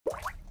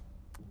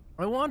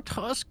I want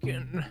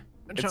Tuscan.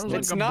 That sounds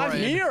It's like a not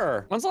bread.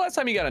 here. When's the last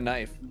time you got a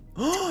knife?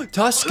 Let's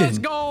Tuscan.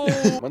 go.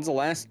 When's the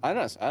last? I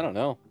don't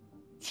know.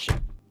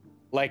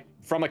 Like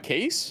from a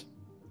case?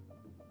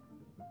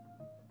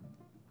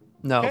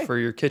 No, Okay. for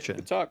your kitchen.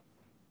 Good talk.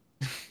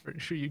 Pretty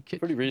sure you kidded.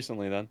 Pretty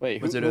recently then.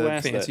 Wait, Was it who a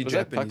asked fancy that? Was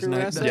that Japanese Tucker who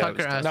knife? asked The that?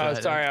 Tucker asked No,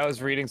 that. sorry, I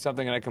was reading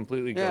something and I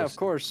completely Yeah, ghosted. of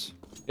course.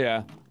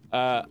 Yeah.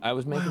 I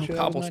was making Wow, sure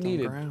that was not cobblestone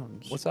needed.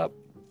 grounds. What's up?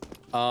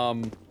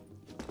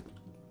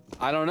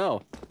 I don't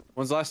know.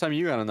 When's the last time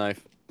you got a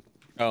knife?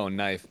 Oh,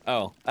 knife.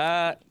 Oh.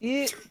 I've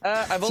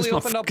only Just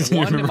opened up motherfucking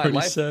one in remember my what he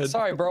life. said.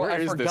 Sorry, bro. Where I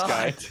is this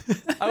forgot.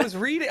 I was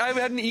reading. I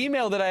had an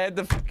email that I had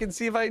to fucking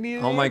see if I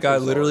needed. Oh my answers god,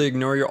 for. literally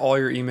ignore all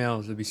your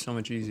emails. It'd be so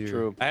much easier.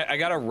 True. I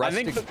got a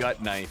rustic think the-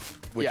 gut knife.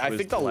 Which Yeah, I was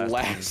think the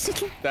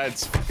last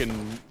that's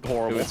fucking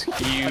horrible. It was I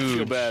feel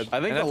huge. bad.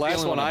 I think And the that's last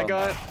only one I of them.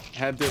 got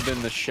had to have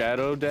been the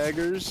shadow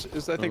daggers.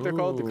 Is I think they're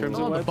called the Ooh.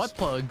 crimson Oh, the webs. butt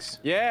plugs.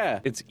 Yeah,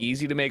 It's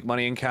easy to make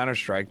money in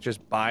Counter-Strike.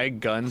 Just buy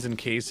guns and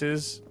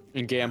cases.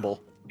 and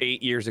gamble.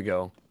 8 years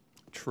ago.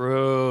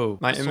 True.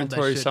 My I sold that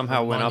inventory shit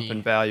somehow for went up money.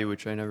 in value,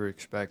 which I never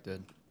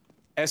expected.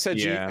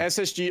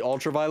 SSG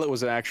Ultraviolet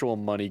was an actual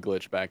money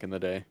glitch back in the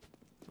day.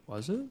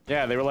 Was it?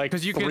 Yeah, they were like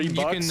 'Cause you can- $3, you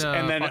can,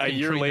 and then a fucking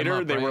year trade them later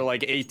up, they were right?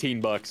 like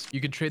 $18.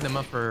 You could trade them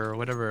up for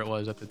whatever it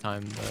was at the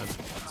time,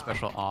 the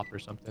special op or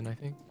something, I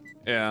think.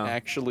 Yeah.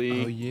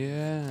 Actually, Oh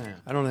yeah.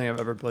 I don't think I've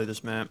ever played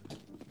this map.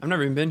 I've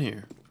never even been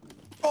here.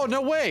 oh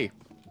no way!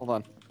 Hold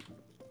on.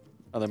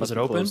 Oh, they Was must it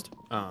be open? closed.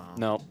 Oh.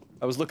 No,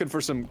 I was looking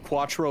for some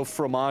Quattro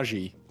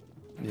Formaggi.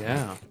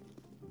 Yeah.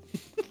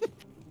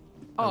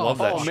 I love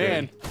that Oh shit.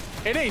 man,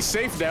 it ain't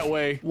safe that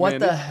way. What man.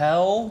 the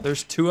hell?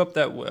 There's two up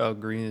that way. Oh,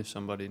 green is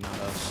somebody, not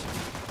us.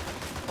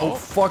 Oh,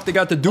 fuck, they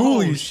got the Oh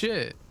dualies.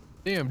 shit!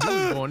 Damn,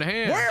 dude's going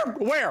ham.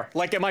 Where?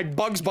 Like, am I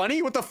Bugs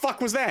Bunny? What the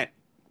fuck was that?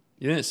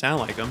 You didn't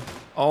sound like him.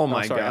 Oh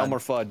my sorry, god. Elmer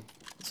Fudd.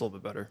 It's a little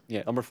bit better.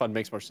 Yeah, Elmer Fudd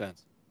makes more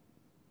sense.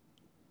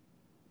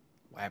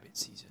 Wabbit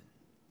season.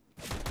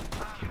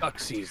 Duck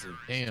season.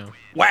 Damn.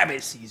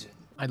 Wabbit season.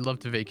 I'd love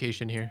to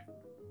vacation here.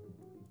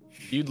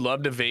 You'd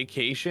love to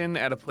vacation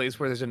at a place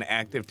where there's an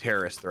active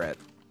terrorist threat.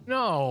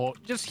 No,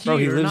 just here. Bro,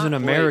 he lives not in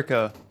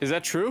America. Is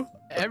that true?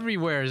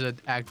 Everywhere is an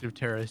active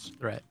terrorist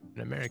threat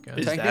in America.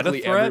 Is that a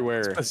Technically threat?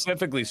 everywhere.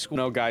 Specifically school.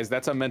 No, guys,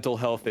 that's a mental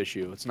health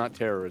issue. It's not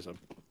terrorism.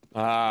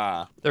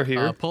 Ah. They're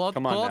here. Pull up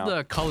Come on now.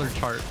 the color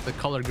chart, the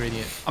color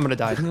gradient. I'm gonna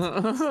die.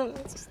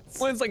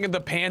 When it's like in the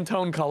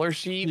Pantone color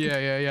sheet.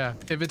 Yeah.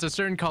 If it's a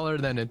certain color,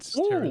 then it's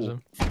Ooh.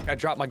 terrorism. I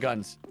dropped my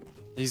guns.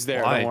 He's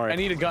there. Why? Don't worry. I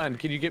need a gun.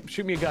 Can you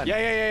shoot me a gun?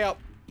 Yeah.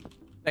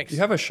 Thanks. You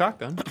have a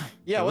shotgun.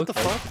 Yeah. What the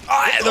fuck?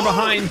 Ah, they're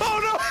behind. Oh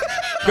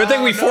no! Good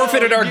thing we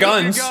forfeited our Give me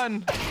your guns.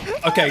 gun.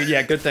 Okay,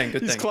 yeah, good thing,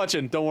 good He's thing.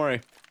 clutching. Don't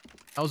worry.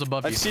 That was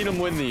above you. I've seen him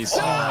win these.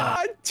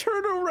 I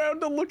turn around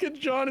to look at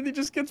John and he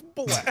just gets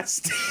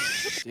blasted.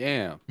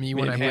 Damn. Me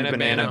when I Hannah went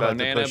Banana about to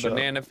banana, push up.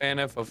 banana,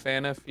 fana,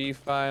 fofana, fee,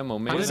 fi,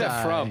 moment. What is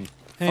that from?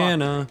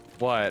 Hannah.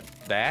 What?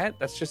 That?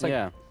 That's just like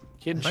Yeah.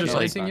 kid Am I shit.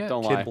 slicing yet?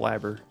 Don't Kid lie.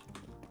 blabber.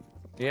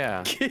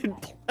 Yeah. Kid.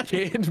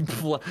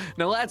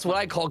 No, that's what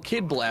I call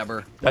kid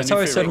blabber. That's new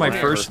how I said favorite my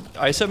word first.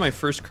 I said my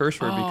first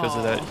curse word because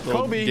of that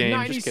little Kobe, game.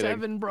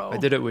 97, bro. I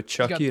did it with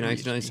got Chucky and I 3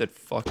 accidentally HP. said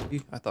 "fuck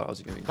you." I thought I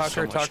was gonna be so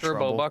Tucker, much Tucker,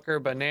 trouble. Bucker,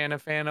 banana,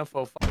 fana,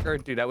 fo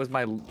fucker. Dude, that was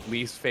my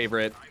least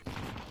favorite.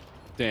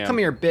 Damn. Come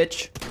here,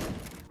 bitch.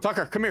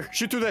 Tucker, come here.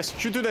 Shoot through this.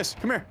 Shoot through this.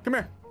 Come here. Come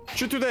here.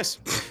 Shoot through this.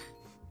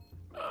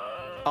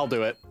 I'll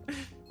do it.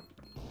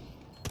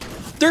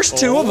 There's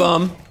two of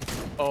them.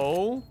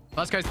 Oh.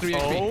 Last guy's 3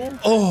 HP.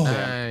 Oh.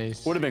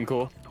 Nice. Would have been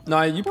cool.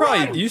 No,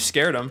 you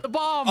scared him. The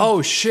bomb.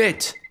 Oh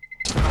shit.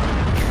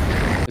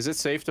 Is it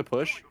safe to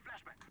push?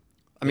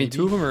 I mean,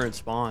 two of them are in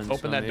spawn. Open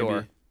so that maybe.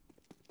 door.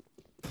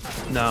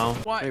 No.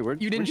 What? Hey,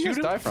 where'd you didn't where'd shoot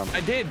you guys him? die from? I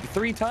did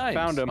 3 times.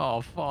 Found him.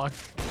 Oh fuck.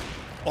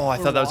 Oh, I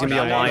thought that was gonna be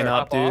a Nice.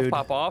 lineup, Pop off, dude.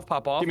 pop off,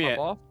 pop off, Give me pop it.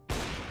 off.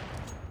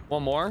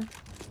 One more.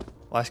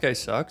 Last guy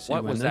sucks. You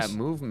What win was this? that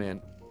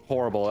movement?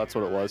 Horrible. That's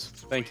what it was.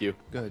 Thank you.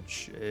 Good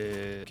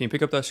shit. Can you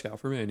pick up that scout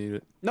for me? I need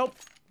it. Nope.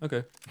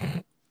 Okay.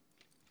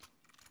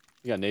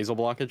 You got nasal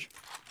blockage?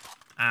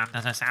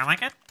 Does it sound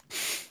like it?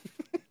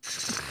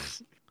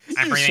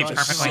 I'm breathing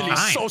perfectly Silly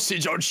fine.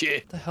 sausage on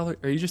shit. What the hell?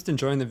 Are you just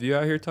enjoying the view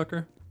out here,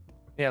 Tucker?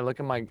 Yeah, look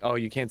at my. Oh,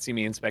 you can't see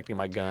me inspecting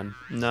my gun.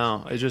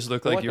 No, it just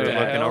looked like What you were the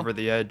looking hell? over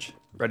the edge,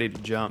 ready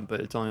to jump, but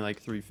it's only like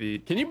 3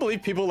 feet. Can you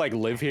believe people like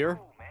live here?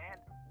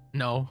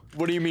 No.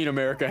 What do you mean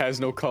America has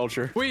no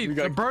culture? Wait, we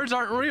the got, birds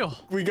aren't real.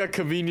 we got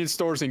convenience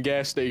stores and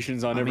gas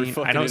stations on every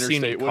fucking I don't see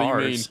interstate. any What do you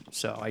mean? cars,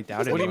 so I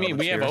doubt it. What do you mean?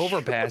 We have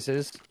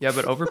overpasses. Yeah,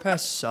 but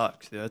overpass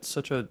sucks. Dude. That's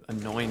such an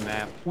annoying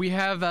map. We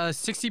have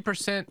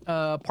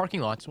 60%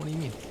 parking lots. What do you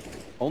mean?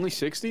 Only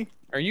 60?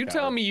 Are you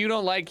telling me you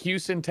don't like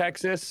Houston,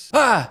 Texas?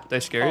 Ah! Did I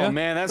scare you? Oh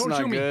man, that's Don't not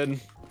shoot me. good.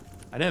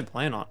 I didn't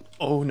plan on.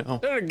 Oh no.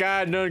 There's a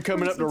guy done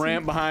coming up the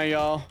ramp behind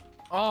y'all.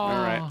 Oh. All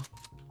right.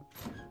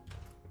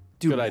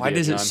 Dude, Good why idea,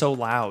 is it John. so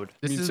loud?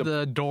 This Need is some-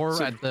 the door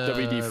Some at the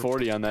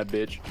WD-40 on that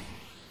bitch.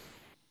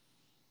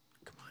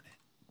 Come on in.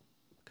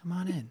 Come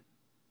on in.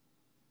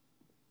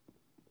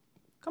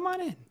 Come on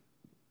in.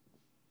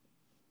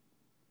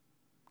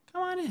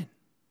 Come on in.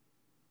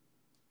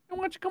 Why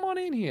don't you come on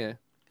in here?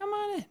 Come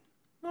on in. You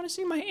want to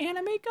see my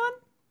anime gun?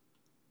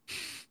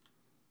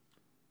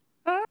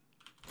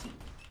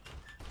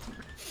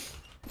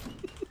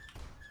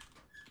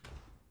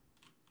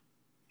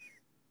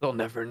 They'll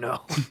never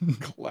know.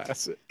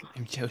 Classic.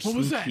 I'm so What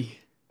was that? sneaky.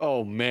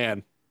 Oh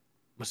man,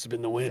 Must have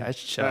been the wind.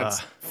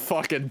 that's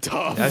fucking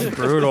tough. That's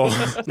brutal.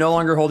 No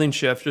longer holding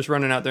shift, just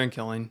running out there and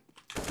killing.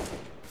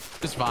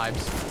 Just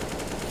vibes.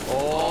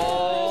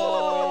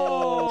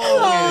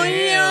 Oh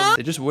yeah.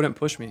 They just wouldn't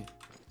push me.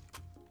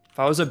 If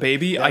I was a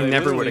baby, Yeah, I they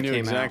never literally would have knew came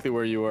exactly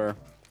where you were.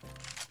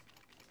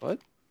 What? out.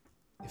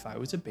 If I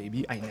was a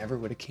baby, I never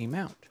would have came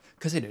out.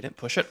 Because they didn't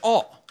push at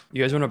all.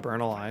 You guys want to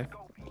burn alive?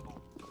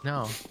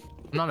 No,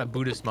 I'm not a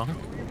Buddhist monk.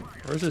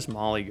 Where's this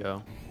Molly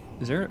go?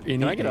 Is there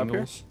any I get up here?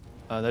 angles?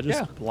 That just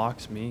Yeah.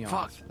 blocks me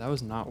off. That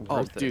was not Oh,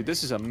 worth it. dude,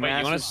 this is a Wait,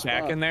 massive you want to stack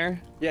spot. in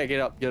there? Yeah, get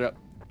up, get up.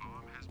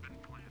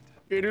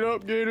 Get it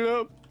up, get it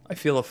up. I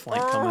feel a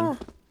flank coming.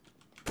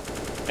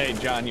 Hey,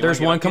 John, you There's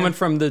wanna one get up coming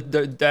from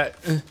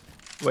that.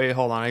 Wait,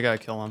 hold on. I gotta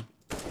kill him.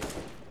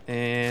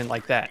 And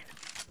like that.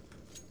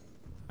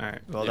 All right.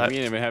 Well, Yeah, that. we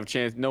didn't even have a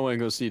chance. No one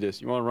gonna see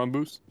this. You want to run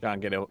boost? John,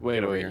 get out. Wait,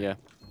 get over wait, here. yeah.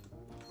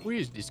 Where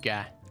is this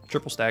guy?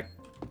 Triple stack.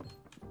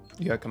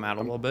 You gotta come out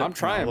a little bit. I'm Come out a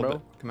trying, little bro.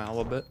 bit. Come out a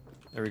little bit.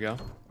 There we go.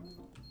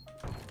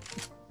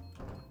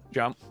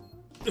 Jump.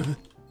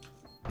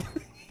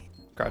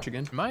 Crouch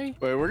again. Am I?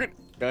 Wait, we're gonna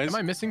guys. Am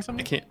I missing I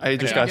something? can't. I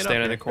just Yeah, gotta get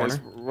stand up in the here. corner.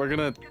 Guys, we're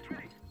gonna.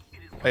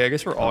 Hey, I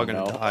guess we're all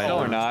gonna no. die. No,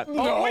 now. we're not.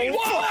 Oh wait,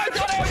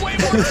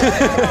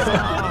 what?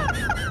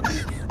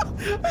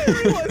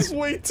 That's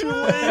way too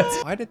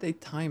late. Why did they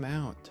time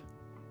out?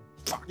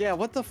 Yeah,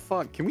 what the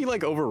fuck? Can we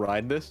like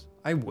override this?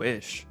 I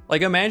wish.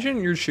 Like,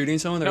 imagine you're shooting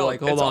someone. They're No, like,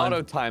 hold it's on.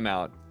 auto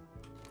timeout.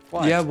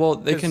 Why? Yeah, well,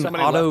 they 'Cause can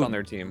somebody auto left on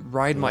their team.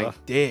 ride my Ugh.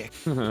 dick.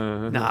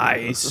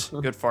 Nice.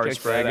 Good fart Check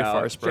spray. that Good out.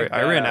 fart spray. Check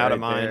I that ran out out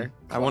of right mine. there.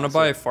 I want to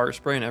buy a fart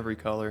spray in every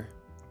color.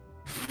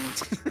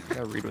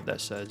 Gotta read what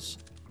that says.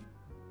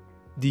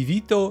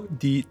 Divito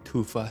di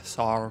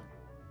tufasar.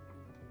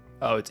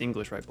 Oh, it's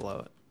English right below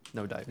it.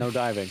 No diving. No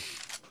diving.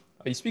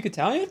 Oh, you speak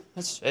Italian?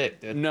 That's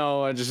sick, dude.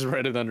 No, I just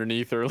read it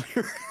underneath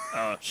earlier.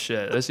 Oh,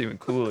 shit. That's even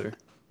cooler.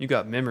 You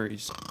got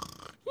memories.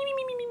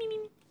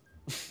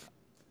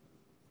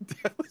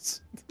 that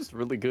was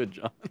really good,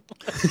 John.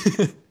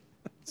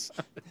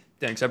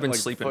 Thanks. I've been Like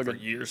sleeping for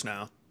fucking- years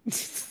now.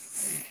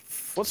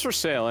 What's for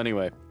sale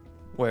anyway?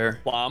 Where?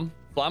 Flom.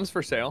 Flom's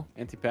for sale.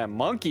 Anti-pat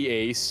monkey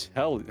ace.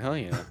 Hell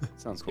yeah.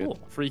 Sounds Cool.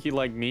 good. Freaky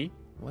like me.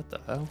 What the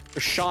hell?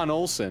 Sean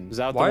Olsen. Is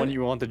that Why- the one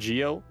you want the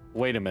Geo?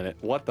 Wait a minute.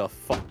 What the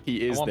fuck?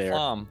 He I is want there.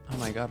 Flom. Oh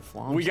my god,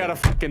 Flom. We gotta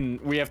fucking.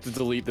 We have to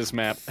delete this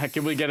map.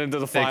 Can we get into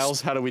the Fixed. files?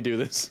 How do we do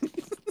this?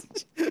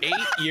 €8.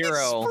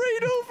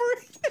 Sprayed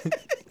over it.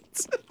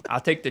 I'll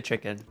take the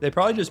chicken. They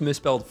probably just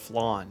misspelled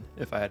flan,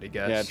 if I had to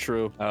guess. Yeah,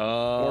 true.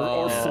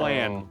 Oh. Or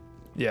flan.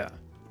 Yeah.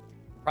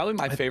 Probably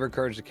my favorite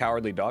Courage the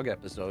Cowardly Dog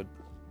episode.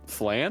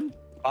 Flan?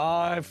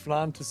 I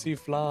flan to see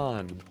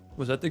flan.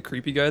 Was that the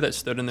creepy guy that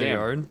stood in their Damn.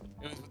 yard?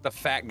 It was with the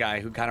fat guy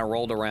who kind of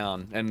rolled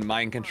around and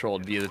mind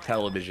controlled via the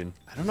television.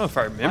 I don't know if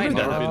I I've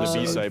remember that never been to episode.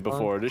 B-side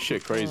before. This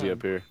shit crazy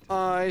up here.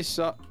 I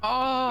saw. Oh,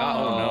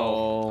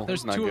 Oh no.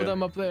 There's Not two good. of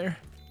them up there.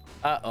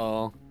 Uh-oh.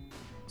 Oh,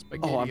 I'm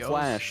Spaghettios.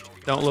 flashed.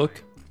 Don't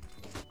look.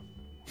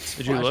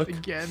 Did you Flashed look?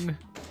 again?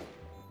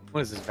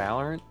 What is this,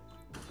 Valorant?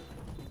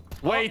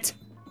 Wait.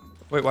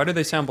 Wait, why do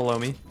they sound below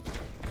me?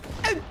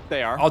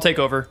 They are. I'll take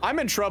over. I'm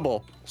in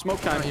trouble. Smoke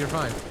Oh, time. you're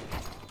fine.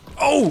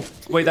 Oh!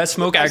 Wait, that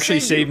smoke I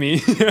actually saved saved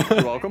me. You're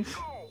welcome.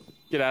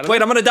 Get out of Wait,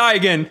 there. I'm gonna die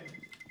again.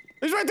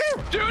 He's right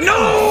there.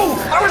 No!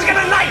 I was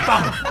gonna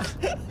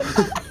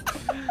knife him!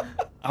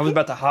 I was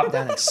about to hop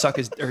down and suck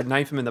his, or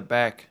knife him in the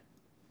back.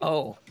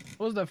 Oh.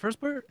 What was that first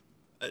part?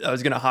 I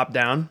was gonna hop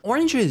down.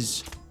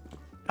 Oranges!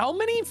 How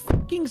many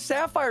fucking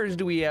sapphires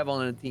do we have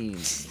on the team?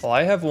 Well,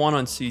 I have one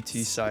on CT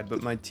side,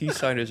 but my T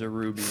side is a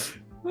ruby.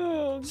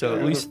 So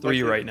at least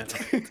 3 right now.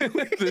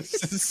 This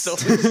is so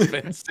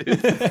expensive.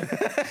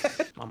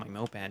 On my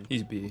moped.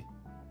 He's B.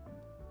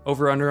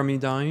 Over under on me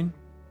dying?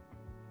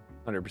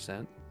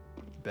 100%.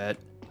 Bet.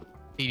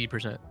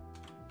 80%.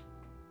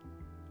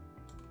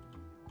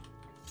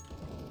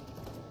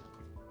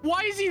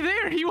 Why is he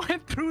there? He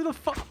went through the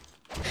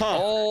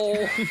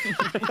Oh.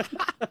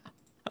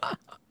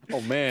 Oh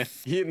man,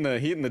 he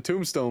hitting the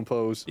tombstone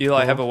pose.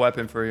 Eli, I have a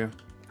weapon for you.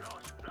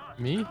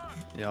 Me?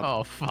 Yep.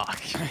 Oh fuck.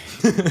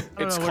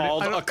 It's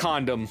called a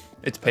condom.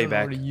 It's I don't know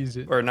how to payback. use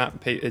it. Or not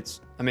pay.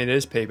 It's. I mean, it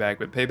is payback,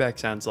 but payback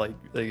sounds like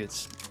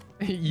it's.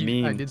 I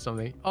mean. did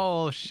something.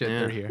 Oh shit, Yeah.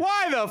 they're here.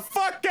 Why the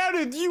fuck? How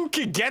did you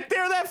can get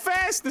there that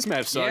fast? This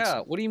map sucks. Yeah,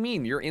 what do you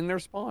mean? You're in their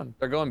spawn.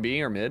 They're going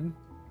B or mid?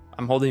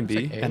 I'm holding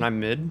B like A. and I'm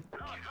mid.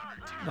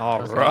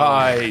 All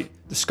right,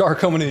 the scar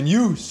coming in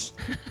use.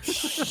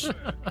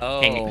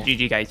 Oh.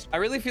 GG guys. I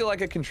really feel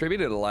like I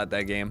contributed a lot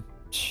that game.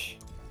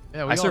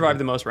 Yeah, we I all survived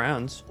did. the most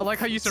rounds. I like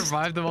how you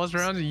survived the most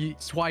rounds. And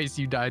twice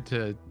you died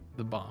to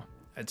the bomb.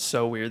 It's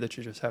so weird that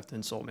you just have to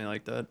insult me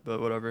like that,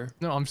 but whatever.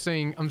 No, I'm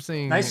saying.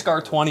 Nice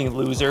scar 20,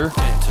 loser.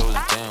 Toes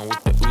down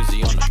with the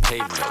Uzi on the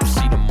pavement.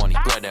 See the money,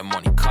 blood that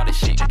money, how they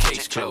shape the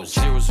case closed.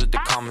 Zeros with the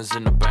commas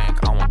in the bank,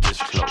 I want this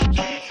close.